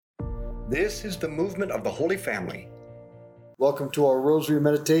This is the movement of the Holy Family. Welcome to our Rosary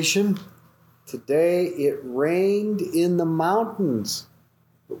Meditation. Today it rained in the mountains,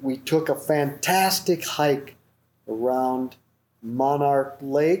 but we took a fantastic hike around Monarch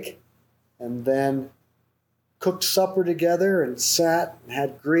Lake and then cooked supper together and sat and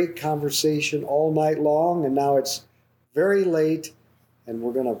had great conversation all night long. And now it's very late and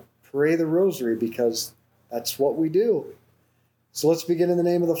we're going to pray the Rosary because that's what we do. So let's begin in the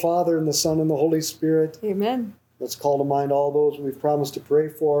name of the Father and the Son and the Holy Spirit. Amen. Let's call to mind all those we've promised to pray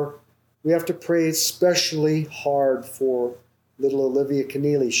for. We have to pray especially hard for little Olivia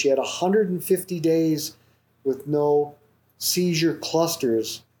Keneally. She had 150 days with no seizure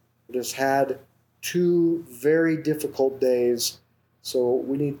clusters, but has had 2 very difficult days. So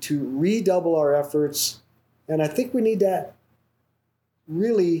we need to redouble our efforts. And I think we need to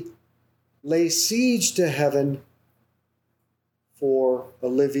really lay siege to heaven for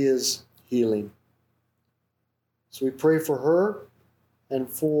Olivia's healing. So we pray for her and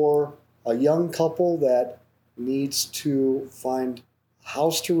for a young couple that needs to find a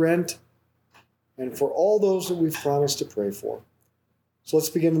house to rent, and for all those that we've promised to pray for. So let's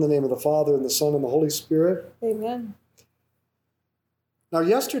begin in the name of the Father and the Son and the Holy Spirit. Amen. Now,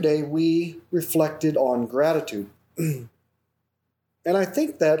 yesterday we reflected on gratitude. And I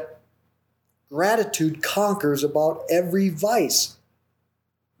think that gratitude conquers about every vice.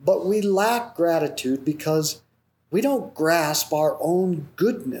 But we lack gratitude because we don't grasp our own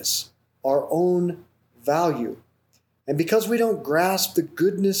goodness, our own value. And because we don't grasp the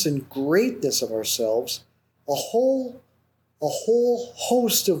goodness and greatness of ourselves, a whole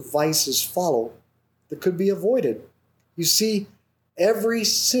host of vices follow that could be avoided. You see, every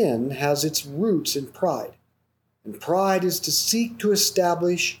sin has its roots in pride. And pride is to seek to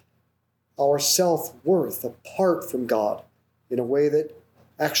establish our self-worth apart from God in a way that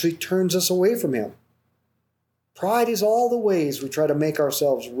actually turns us away from Him. Pride is all the ways we try to make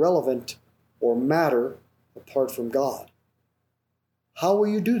ourselves relevant or matter apart from God. How will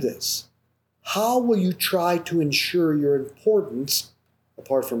you do this? How will you try to ensure your importance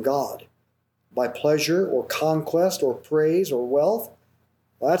apart from God? By pleasure or conquest or praise or wealth?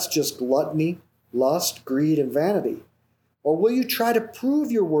 Well, that's just gluttony, lust, greed, and vanity. Or will you try to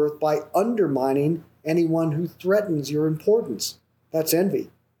prove your worth by undermining anyone who threatens your importance? That's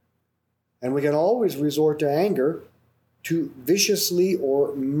envy. And we can always resort to anger, to viciously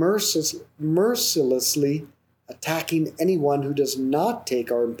or mercilessly attacking anyone who does not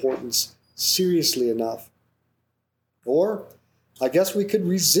take our importance seriously enough. Or, I guess we could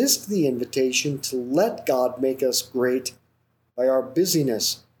resist the invitation to let God make us great by our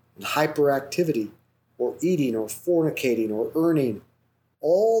busyness and hyperactivity, or eating, or fornicating, or earning,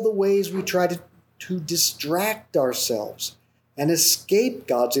 all the ways we try to distract ourselves and escape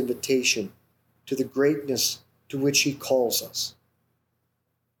God's invitation to the greatness to which He calls us.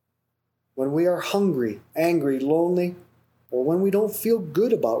 When we are hungry, angry, lonely, or when we don't feel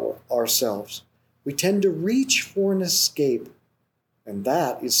good about ourselves, we tend to reach for an escape, and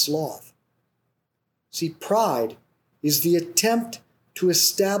that is sloth. See, pride is the attempt to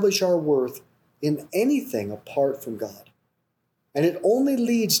establish our worth in anything apart from God. And it only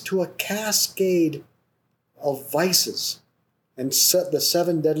leads to a cascade of vices and the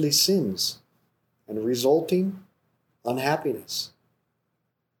 7 deadly sins and resulting unhappiness.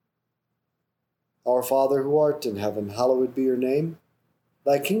 Our Father who art in heaven, hallowed be your name.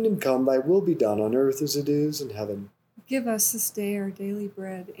 Thy kingdom come, thy will be done on earth as it is in heaven. Give us this day our daily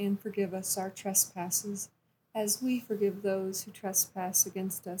bread, and forgive us our trespasses, as we forgive those who trespass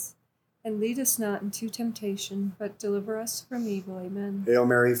against us. And lead us not into temptation, but deliver us from evil. Amen. Hail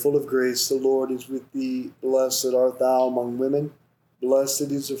Mary, full of grace, the Lord is with thee. Blessed art thou among women.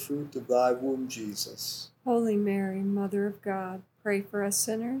 Blessed is the fruit of thy womb, Jesus. Holy Mary, Mother of God, pray for us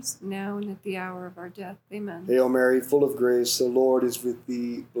sinners, now and at the hour of our death. Amen. Hail Mary, full of grace, the Lord is with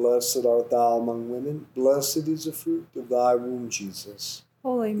thee. Blessed art thou among women. Blessed is the fruit of thy womb, Jesus.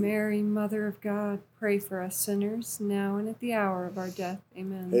 Holy Mary, Mother of God, pray for us sinners, now and at the hour of our death.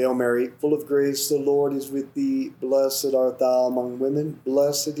 Amen. Hail Mary, full of grace, the Lord is with thee. Blessed art thou among women.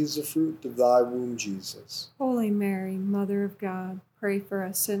 Blessed is the fruit of thy womb, Jesus. Holy Mary, Mother of God, pray for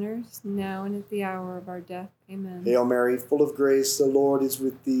us sinners, now and at the hour of our death. Amen. Hail Mary, full of grace, the Lord is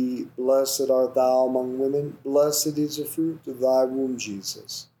with thee. Blessed art thou among women. Blessed is the fruit of thy womb,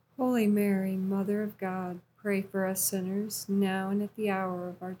 Jesus. Holy Mary, Mother of God, pray for us sinners, now and at the hour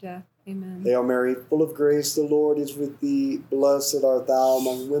of our death. Amen. Hail Mary, full of grace, the Lord is with thee. Blessed art thou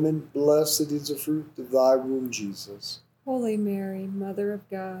among women. Blessed is the fruit of thy womb, Jesus. Holy Mary, Mother of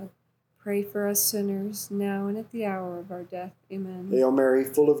God, pray for us sinners, now and at the hour of our death. Amen. Hail Mary,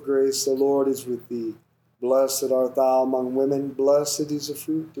 full of grace, the Lord is with thee. Blessed art thou among women, blessed is the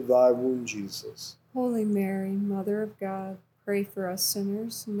fruit of thy womb, Jesus. Holy Mary, Mother of God, pray for us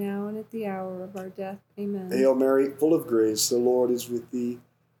sinners, now and at the hour of our death. Amen. Hail Mary, full of grace, the Lord is with thee.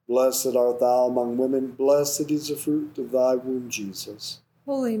 Blessed art thou among women, blessed is the fruit of thy womb, Jesus.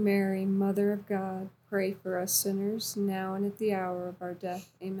 Holy Mary, Mother of God, pray for us sinners, now and at the hour of our death.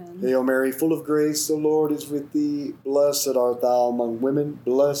 Amen. Hail Mary, full of grace, the Lord is with thee. Blessed art thou among women,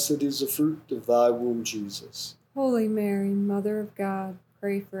 blessed is the fruit of thy womb, Jesus. Holy Mary, Mother of God,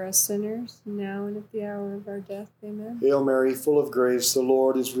 pray for us sinners, now and at the hour of our death. Amen. Hail Mary, full of grace, the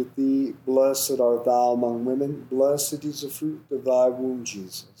Lord is with thee. Blessed art thou among women, blessed is the fruit of thy womb,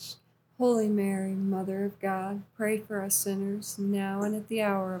 Jesus. Holy Mary, Mother of God, pray for us sinners, now and at the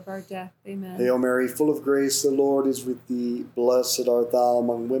hour of our death. Amen. Hail Mary, full of grace, the Lord is with thee. Blessed art thou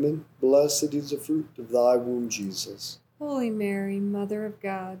among women, blessed is the fruit of thy womb, Jesus. Holy Mary, Mother of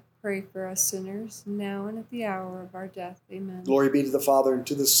God, pray for us sinners, now and at the hour of our death. Amen. Glory be to the Father, and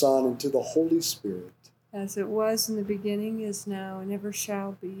to the Son, and to the Holy Spirit. As it was in the beginning, is now, and ever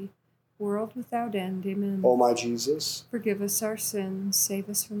shall be, world without end. Amen. O my Jesus, forgive us our sins, save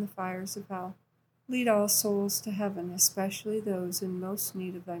us from the fires of hell. Lead all souls to heaven, especially those in most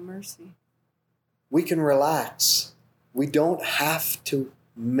need of thy mercy. we can relax. We don't have to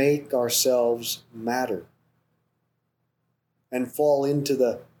make ourselves matter and fall into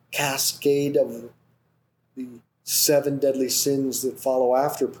the cascade of the 7 deadly sins that follow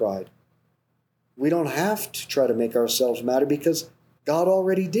after pride. We don't have to try to make ourselves matter because God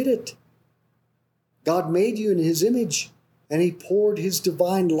already did it. God made you in his image, and he poured his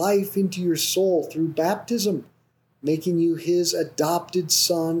divine life into your soul through baptism, making you his adopted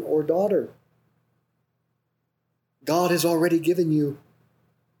son or daughter. God has already given you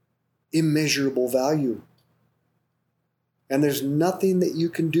immeasurable value, and there's nothing that you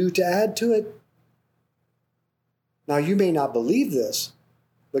can do to add to it. Now, you may not believe this,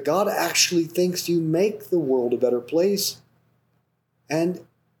 but God actually thinks you make the world a better place, and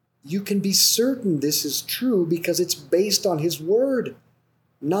you can be certain this is true because it's based on his word,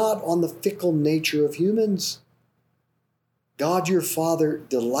 not on the fickle nature of humans. God your Father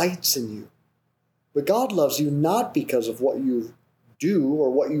delights in you, but God loves you not because of what you do or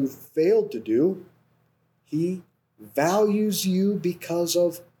what you've failed to do. He values you because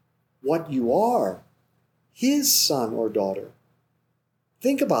of what you are, his son or daughter.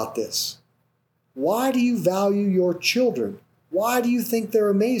 Think about this. Why do you value your children? Why do you think they're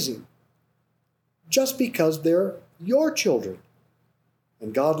amazing? Just because they're your children.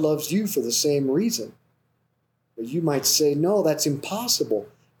 And God loves you for the same reason. But you might say, no, that's impossible.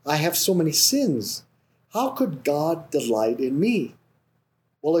 I have so many sins. How could God delight in me?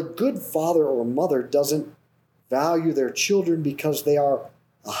 Well, a good father or mother doesn't value their children because they are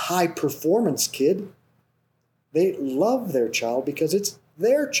a high-performance kid. They love their child because it's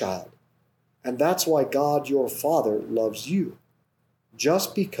their child. And that's why God, your Father, loves you,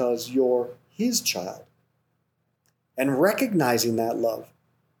 just because you're his child. And recognizing that love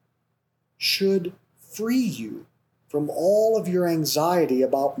should free you from all of your anxiety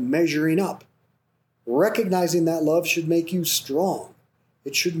about measuring up. Recognizing that love should make you strong.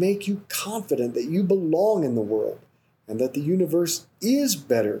 It should make you confident that you belong in the world and that the universe is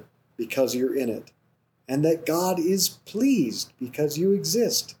better because you're in it, and that God is pleased because you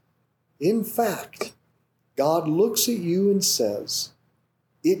exist. In fact, God looks at you and says,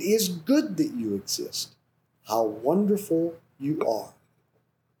 "It is good that you exist. How wonderful you are."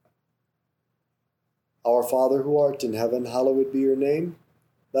 Our Father who art in heaven, hallowed be your name.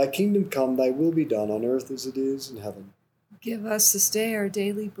 Thy kingdom come, thy will be done on earth as it is in heaven. Give us this day our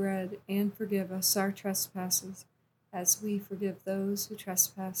daily bread, and forgive us our trespasses, as we forgive those who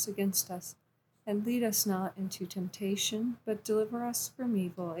trespass against us. And lead us not into temptation, but deliver us from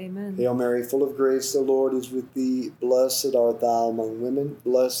evil. Amen. Hail Mary, full of grace, the Lord is with thee. Blessed art thou among women.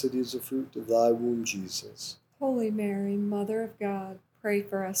 Blessed is the fruit of thy womb, Jesus. Holy Mary, Mother of God, pray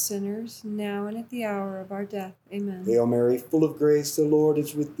for us sinners, now and at the hour of our death. Amen. Hail Mary, full of grace, the Lord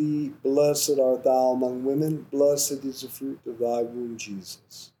is with thee. Blessed art thou among women. Blessed is the fruit of thy womb,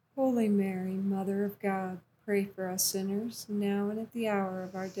 Jesus. Holy Mary, Mother of God, pray for us sinners, now and at the hour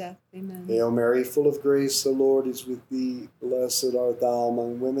of our death. Amen. Hail Mary, full of grace, the Lord is with thee. Blessed art thou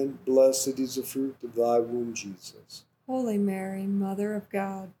among women. Blessed is the fruit of thy womb, Jesus. Holy Mary, Mother of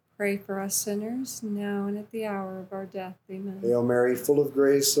God, pray for us sinners, now and at the hour of our death. Amen. Hail Mary, full of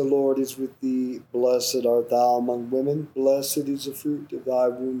grace, the Lord is with thee. Blessed art thou among women. Blessed is the fruit of thy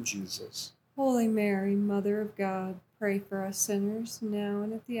womb, Jesus. Holy Mary, Mother of God, pray for us sinners, now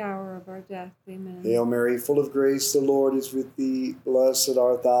and at the hour of our death. Amen. Hail Mary, full of grace, the Lord is with thee. Blessed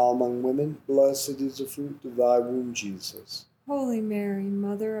art thou among women. Blessed is the fruit of thy womb, Jesus. Holy Mary,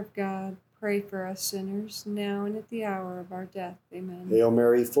 Mother of God, pray for us sinners, now and at the hour of our death. Amen. Hail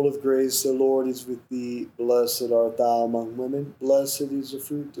Mary, full of grace, the Lord is with thee. Blessed art thou among women. Blessed is the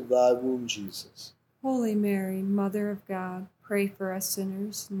fruit of thy womb, Jesus. Holy Mary, Mother of God, pray for us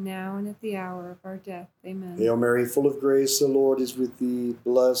sinners, now and at the hour of our death. Amen. Hail Mary, full of grace, the Lord is with thee.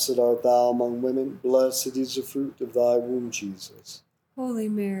 Blessed art thou among women. Blessed is the fruit of thy womb, Jesus. Holy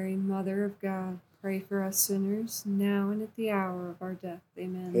Mary, Mother of God, pray for us sinners, now and at the hour of our death.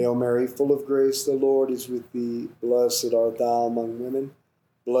 Amen. Hail Mary, full of grace, the Lord is with thee. Blessed art thou among women.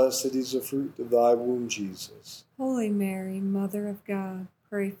 Blessed is the fruit of thy womb, Jesus. Holy Mary, Mother of God,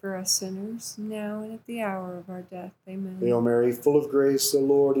 pray for us sinners, now and at the hour of our death. Amen. Hail Mary, full of grace, the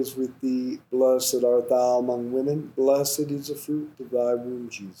Lord is with thee. Blessed art thou among women. Blessed is the fruit of thy womb,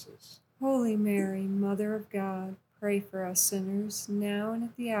 Jesus. Holy Mary, Mother of God, pray for us sinners, now and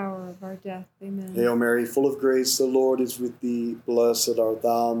at the hour of our death. Amen. Hail Mary, full of grace, the Lord is with thee. Blessed art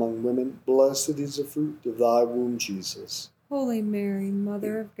thou among women. Blessed is the fruit of thy womb, Jesus. Holy Mary,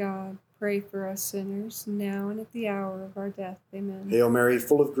 Mother of God, pray for us sinners, now and at the hour of our death. Amen. Hail Mary,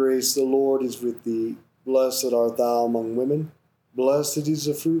 full of grace, the Lord is with thee. Blessed art thou among women. Blessed is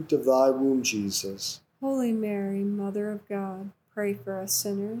the fruit of thy womb, Jesus. Holy Mary, Mother of God, pray for us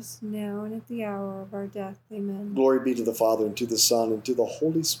sinners, now and at the hour of our death. Amen. Glory be to the Father, and to the Son, and to the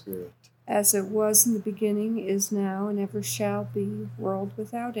Holy Spirit. As it was in the beginning, is now, and ever shall be, world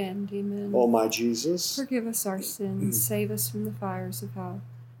without end. Amen. O my Jesus, Forgive us our sins, save us from the fires of hell.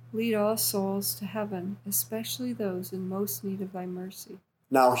 Lead all souls to heaven, especially those in most need of thy mercy.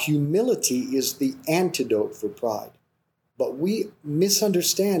 now humility is the antidote for pride. But we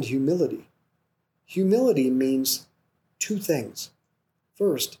misunderstand humility. Humility means two things.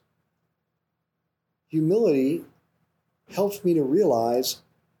 First, humility helps me to realize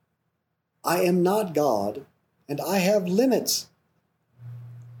I am not God and I have limits.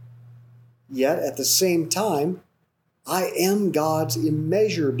 Yet at the same time, I am God's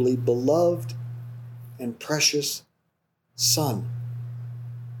immeasurably beloved and precious Son.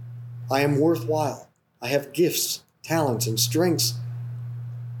 I am worthwhile. I have gifts, talents, and strengths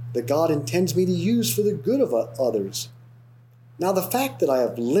that God intends me to use for the good of others. Now, the fact that I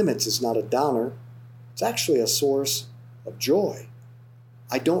have limits is not a downer. It's actually a source of joy.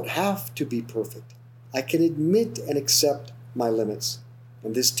 I don't have to be perfect. I can admit and accept my limits,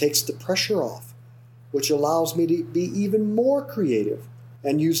 and this takes the pressure off, which allows me to be even more creative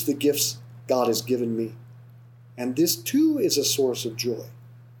and use the gifts God has given me. And this too is a source of joy,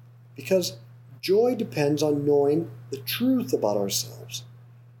 because joy depends on knowing the truth about ourselves.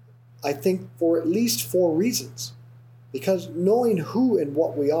 I think for at least 4 reasons. Because knowing who and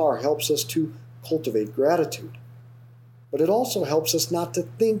what we are helps us to cultivate gratitude. But it also helps us not to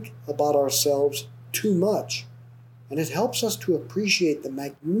think about ourselves too much. And it helps us to appreciate the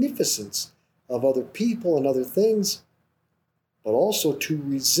magnificence of other people and other things, but also to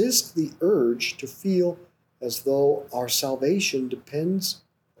resist the urge to feel as though our salvation depends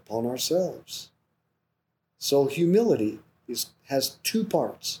upon ourselves. So humility has 2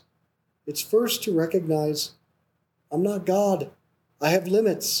 parts. It's first to recognize I'm not God. I have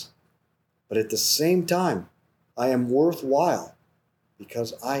limits. But at the same time, I am worthwhile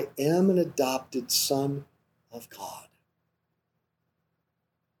because I am an adopted son of God.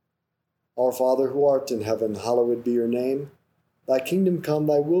 Our Father who art in heaven, hallowed be your name. Thy kingdom come,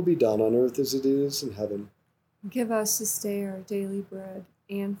 thy will be done on earth as it is in heaven. Give us this day our daily bread,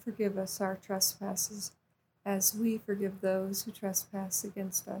 and forgive us our trespasses, as we forgive those who trespass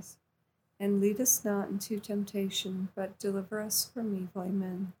against us. And lead us not into temptation, but deliver us from evil.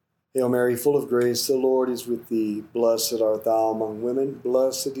 Amen. Hail Mary, full of grace, the Lord is with thee. Blessed art thou among women.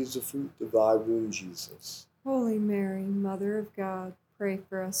 Blessed is the fruit of thy womb, Jesus. Holy Mary, Mother of God, pray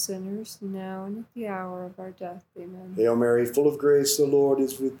for us sinners, now and at the hour of our death. Amen. Hail Mary, full of grace, the Lord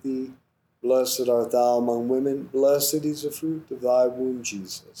is with thee. Blessed art thou among women. Blessed is the fruit of thy womb,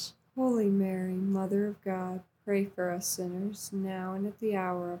 Jesus. Holy Mary, Mother of God, pray for us sinners, now and at the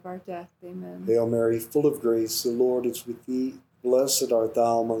hour of our death. Amen. Hail Mary, full of grace, the Lord is with thee. Blessed art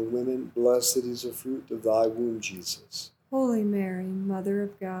thou among women. Blessed is the fruit of thy womb, Jesus. Holy Mary, Mother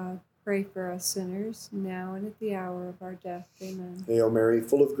of God, pray for us sinners, now and at the hour of our death. Amen. Hail Mary,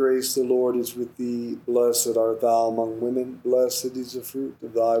 full of grace, the Lord is with thee. Blessed art thou among women. Blessed is the fruit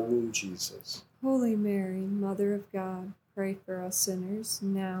of thy womb, Jesus. Holy Mary, Mother of God, pray for us sinners,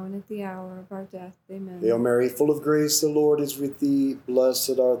 now and at the hour of our death. Amen. Hail Mary, full of grace, the Lord is with thee.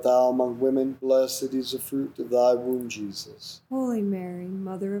 Blessed art thou among women. Blessed is the fruit of thy womb, Jesus. Holy Mary,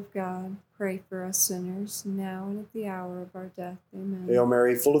 Mother of God, pray for us sinners, now and at the hour of our death. Amen. Hail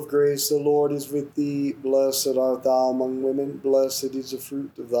Mary, full of grace, the Lord is with thee. Blessed art thou among women. Blessed is the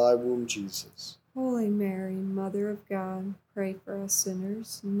fruit of thy womb, Jesus. Holy Mary, Mother of God, pray for us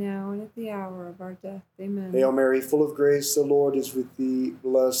sinners, now and at the hour of our death. Amen. Hail Mary, full of grace, the Lord is with thee.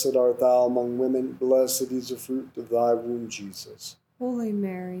 Blessed art thou among women. Blessed is the fruit of thy womb, Jesus. Holy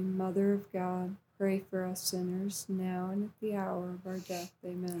Mary, Mother of God, pray for us sinners, now and at the hour of our death.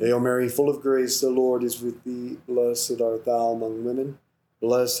 Amen. Hail Mary, full of grace, the Lord is with thee. Blessed art thou among women.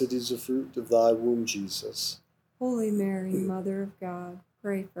 Blessed is the fruit of thy womb, Jesus. Holy Mary, Mother of God,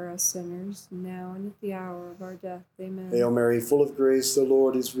 pray for us sinners, now and at the hour of our death. Amen. Hail Mary, full of grace, the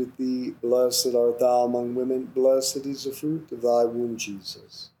Lord is with thee. Blessed art thou among women. Blessed is the fruit of thy womb,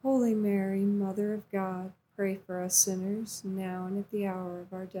 Jesus. Holy Mary, Mother of God, pray for us sinners, now and at the hour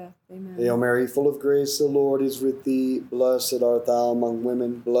of our death. Amen. Hail Mary, full of grace, the Lord is with thee. Blessed art thou among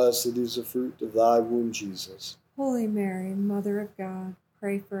women. Blessed is the fruit of thy womb, Jesus. Holy Mary, Mother of God,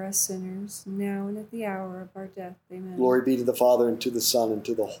 pray for us sinners, now and at the hour of our death. Amen. Glory be to the Father, and to the Son, and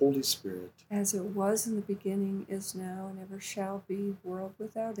to the Holy Spirit. As it was in the beginning, is now, and ever shall be, world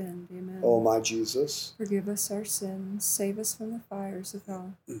without end. Amen. O my Jesus, forgive us our sins, save us from the fires of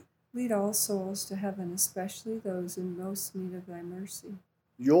hell. Lead all souls to heaven, especially those in most need of thy mercy.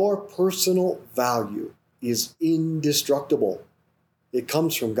 your personal value is indestructible. It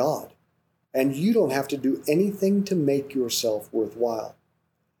comes from God, and you don't have to do anything to make yourself worthwhile.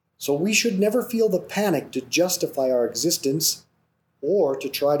 So we should never feel the panic to justify our existence or to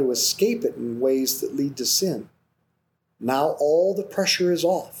try to escape it in ways that lead to sin. Now all the pressure is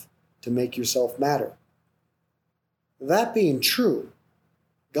off to make yourself matter. That being true,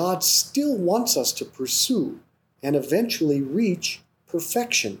 God still wants us to pursue and eventually reach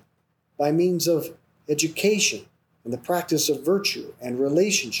perfection by means of education and the practice of virtue and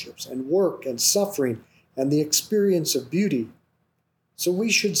relationships and work and suffering and the experience of beauty. So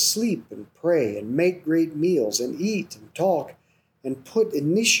we should sleep and pray and make great meals and eat and talk and put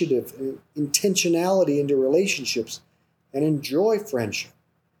initiative and intentionality into relationships and enjoy friendship.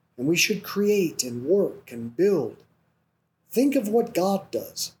 And we should create and work and build. Think of what God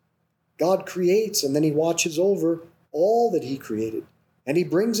does. God creates and then he watches over all that he created and he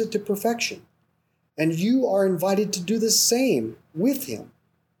brings it to perfection. And you are invited to do the same with him.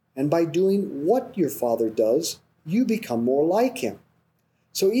 And by doing what your Father does, you become more like him.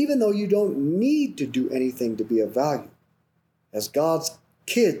 So even though you don't need to do anything to be of value, as God's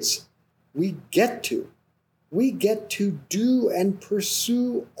kids, we get to do and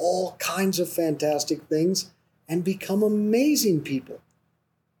pursue all kinds of fantastic things and become amazing people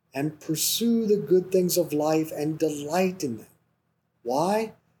and pursue the good things of life and delight in them.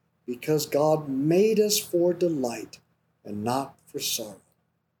 Why? Because God made us for delight and not for sorrow.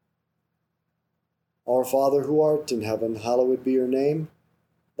 Our Father who art in heaven, hallowed be your name.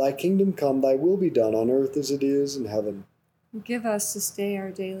 Thy kingdom come, thy will be done on earth as it is in heaven. Give us this day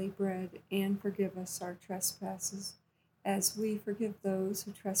our daily bread, and forgive us our trespasses, as we forgive those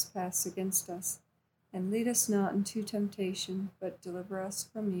who trespass against us. And lead us not into temptation, but deliver us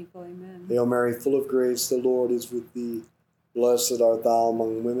from evil. Amen. Hail Mary, full of grace, the Lord is with thee. Blessed art thou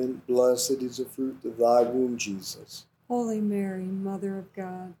among women. Blessed is the fruit of thy womb, Jesus. Holy Mary, Mother of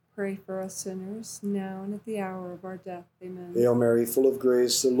God, pray for us sinners, now and at the hour of our death. Amen. Hail Mary, full of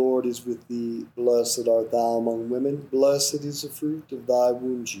grace, the Lord is with thee. Blessed art thou among women. Blessed is the fruit of thy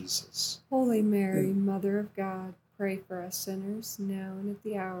womb, Jesus. Holy Mary, Mother of God, pray for us sinners, now and at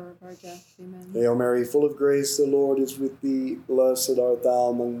the hour of our death. Amen. Hail Mary, full of grace, the Lord is with thee. Blessed art thou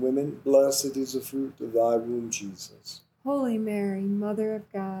among women. Blessed is the fruit of thy womb, Jesus. Holy Mary, Mother of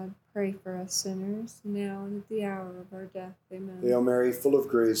God, pray for us sinners, now and at the hour of our death. Amen. Hail Mary, full of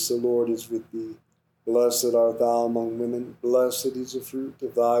grace, the Lord is with thee. Blessed art thou among women. Blessed is the fruit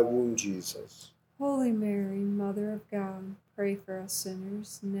of thy womb, Jesus. Holy Mary, Mother of God, pray for us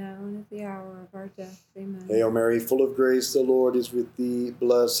sinners, now and at the hour of our death. Amen. Hail Mary, full of grace, the Lord is with thee.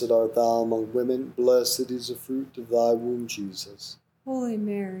 Blessed art thou among women. Blessed is the fruit of thy womb, Jesus. Holy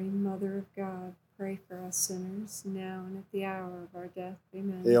Mary, Mother of God, pray for us sinners, now and at the hour of our death.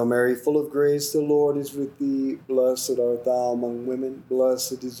 Amen. Hail Mary, full of grace, the Lord is with thee. Blessed art thou among women.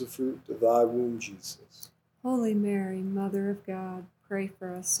 Blessed is the fruit of thy womb, Jesus. Holy Mary, Mother of God, pray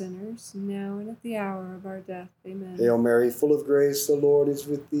for us sinners, now and at the hour of our death. Amen. Hail Mary, full of grace, the Lord is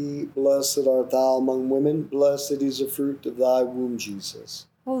with thee. Blessed art thou among women. Blessed is the fruit of thy womb, Jesus.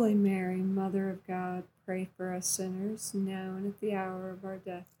 Holy Mary, Mother of God, pray for us sinners, now and at the hour of our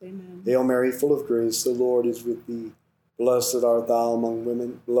death. Amen. Hail Mary, full of grace, the Lord is with thee. Blessed art thou among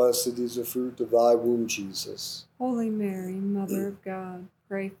women, blessed is the fruit of thy womb, Jesus. Holy Mary, Mother of God,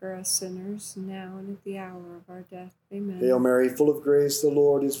 pray for us sinners, now and at the hour of our death. Amen. Hail Mary, full of grace, the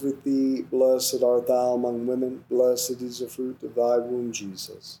Lord is with thee. Blessed art thou among women, blessed is the fruit of thy womb,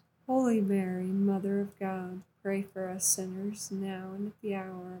 Jesus. Holy Mary, Mother of God, pray for us sinners, now and at the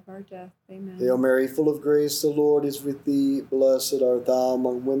hour of our death. Amen. Hail Mary, full of grace, the Lord is with thee. Blessed art thou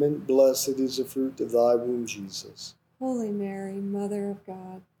among women, blessed is the fruit of thy womb, Jesus. Holy Mary, Mother of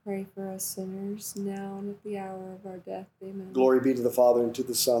God, pray for us sinners, now and at the hour of our death. Amen. Glory be to the Father, and to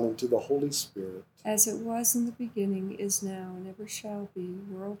the Son, and to the Holy Spirit. As it was in the beginning, is now, and ever shall be,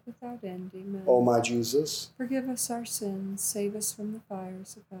 world without end. Amen. O my Jesus, forgive us our sins, save us from the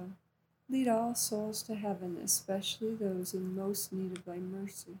fires of hell. Lead all souls to heaven, especially those in most need of thy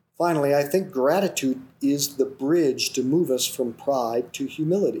mercy. finally, I think gratitude is the bridge to move us from pride to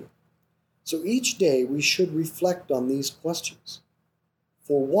humility. So each day we should reflect on these questions.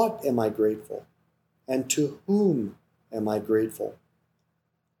 For what am I grateful? And to whom am I grateful?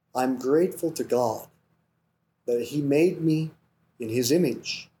 I'm grateful to God that He made me in His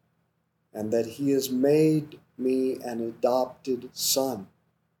image and that He has made me an adopted son.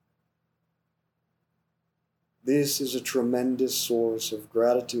 This is a tremendous source of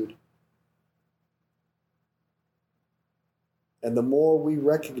gratitude. And the more we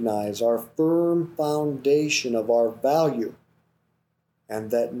recognize our firm foundation of our value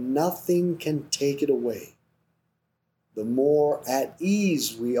and that nothing can take it away, the more at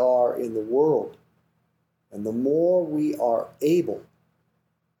ease we are in the world, and the more we are able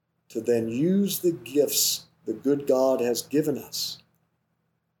to then use the gifts the good God has given us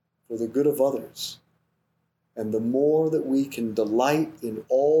for the good of others, and the more that we can delight in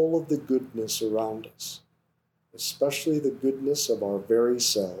all of the goodness around us, especially the goodness of our very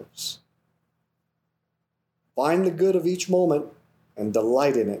selves. Find the good of each moment and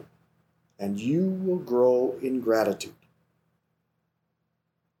delight in it, and you will grow in gratitude.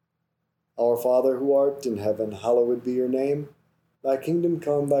 Our Father who art in heaven, hallowed be your name. Thy kingdom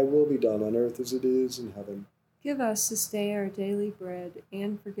come, thy will be done on earth as it is in heaven. Give us this day our daily bread,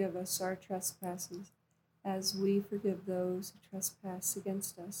 and forgive us our trespasses, as we forgive those who trespass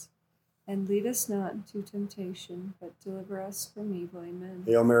against us. And lead us not into temptation, but deliver us from evil. Amen.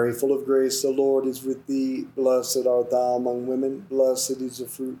 Hail Mary, full of grace, the Lord is with thee. Blessed art thou among women, blessed is the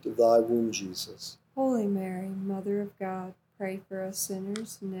fruit of thy womb, Jesus. Holy Mary, Mother of God, pray for us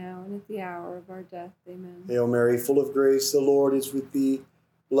sinners, now and at the hour of our death. Amen. Hail Mary, full of grace, the Lord is with thee.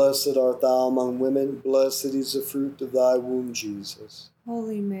 Blessed art thou among women, blessed is the fruit of thy womb, Jesus.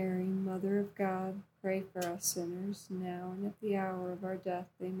 Holy Mary, Mother of God, pray for us sinners, now and at the hour of our death.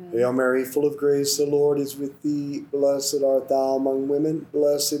 Amen. Hail Mary, full of grace, the Lord is with thee. Blessed art thou among women,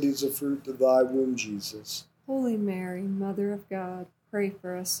 blessed is the fruit of thy womb, Jesus. Holy Mary, Mother of God, pray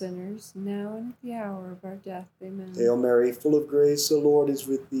for us sinners, now and at the hour of our death. Amen. Hail Mary, full of grace, the Lord is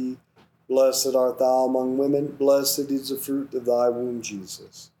with thee. Blessed art thou among women, blessed is the fruit of thy womb,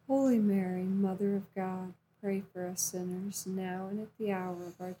 Jesus. Holy Mary, Mother of God, pray for us sinners, now and at the hour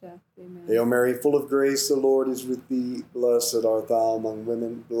of our death. Amen. Hail Mary, full of grace, the Lord is with thee. Blessed art thou among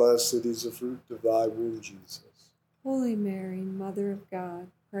women, blessed is the fruit of thy womb, Jesus. Holy Mary, Mother of God,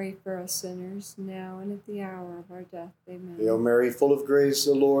 pray for us sinners, now and at the hour of our death. Amen. Hail Mary, full of grace,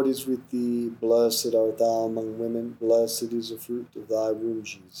 the Lord is with thee. Blessed art thou among women, blessed is the fruit of thy womb,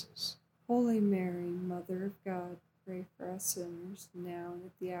 Jesus. Holy Mary, Mother of God, pray for us sinners, now and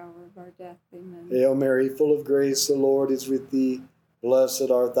at the hour of our death. Amen. Hail Mary, full of grace, the Lord is with thee. Blessed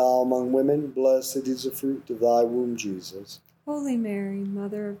art thou among women, blessed is the fruit of thy womb, Jesus. Holy Mary,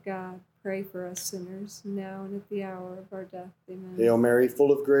 Mother of God, pray for us sinners, now and at the hour of our death. Amen. Hail Mary,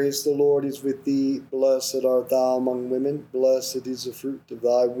 full of grace, the Lord is with thee. Blessed art thou among women, blessed is the fruit of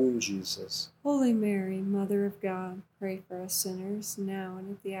thy womb, Jesus. Holy Mary, Mother of God, pray for us sinners, now and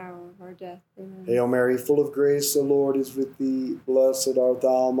at the hour of our death. Amen. Hail Mary, full of grace, the Lord is with thee. Blessed art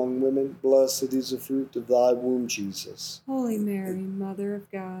thou among women, blessed is the fruit of thy womb, Jesus. Holy Mary, Mother of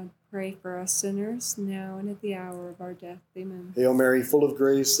God, pray for us sinners, now and at the hour of our death. Amen. Hail Mary, full of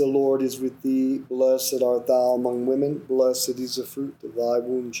grace, the Lord is with thee. Blessed art thou among women, blessed is the fruit of thy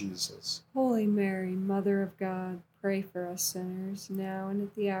womb, Jesus. Holy Mary, Mother of God, pray for us sinners, now and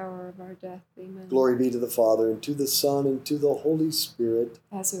at the hour of our death. Amen. Glory be to the Father, and to the Son, and to the Holy Spirit,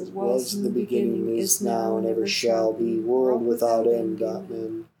 as it was in the beginning, is now, and ever shall be, world without end.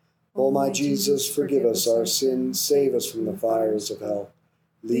 Amen. O my Jesus, forgive us our sins, save us from the fires of hell.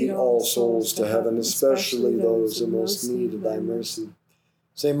 Lead all souls to heaven, especially those in most need of thy mercy.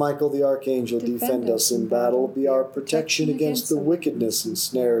 Saint Michael the Archangel, defend us in battle. Be our protection against the wickedness and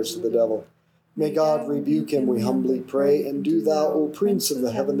snares of the devil. May God rebuke him, we humbly pray. And do thou, O Prince of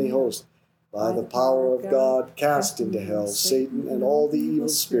the heavenly host, by the power of God, cast into hell Satan and all the evil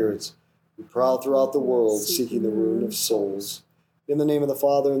spirits who prowl throughout the world, seeking the ruin of souls. In the name of the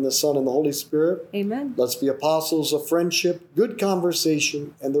Father, and the Son, and the Holy Spirit. Amen. Let's be apostles of friendship, good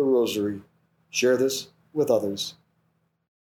conversation, and the rosary. Share this with others.